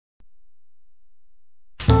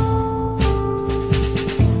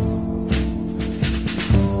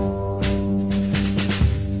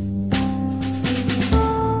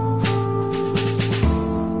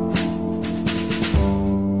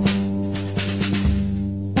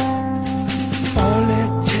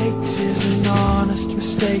honest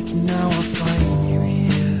mistake, and now I find you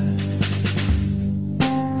here.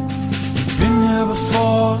 You've been here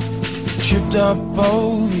before, tripped up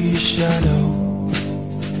over your shadow.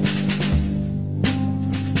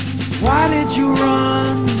 Why did you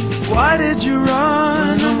run? Why did you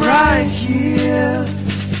run? I'm right here.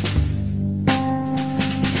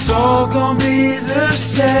 It's all gonna be the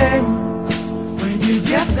same when you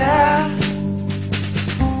get there.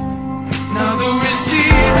 Now that we see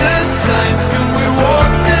the signs, can we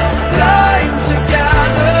walk this line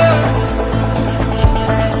together?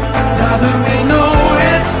 Now that we know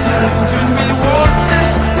it's time, can we walk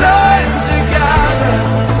this line together?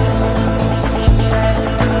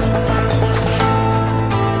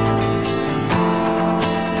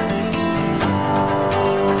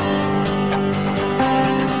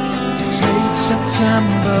 It's late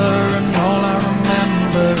September and all I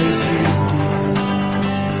remember is you, dear.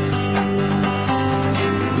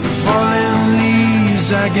 With the falling leaves,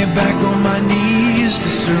 I get back on my knees to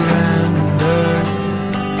surrender.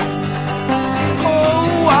 Oh,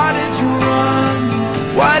 why did you run?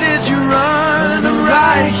 Why did you run? I'm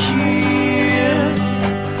right here.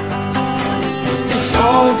 It's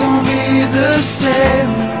all gonna be the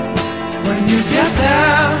same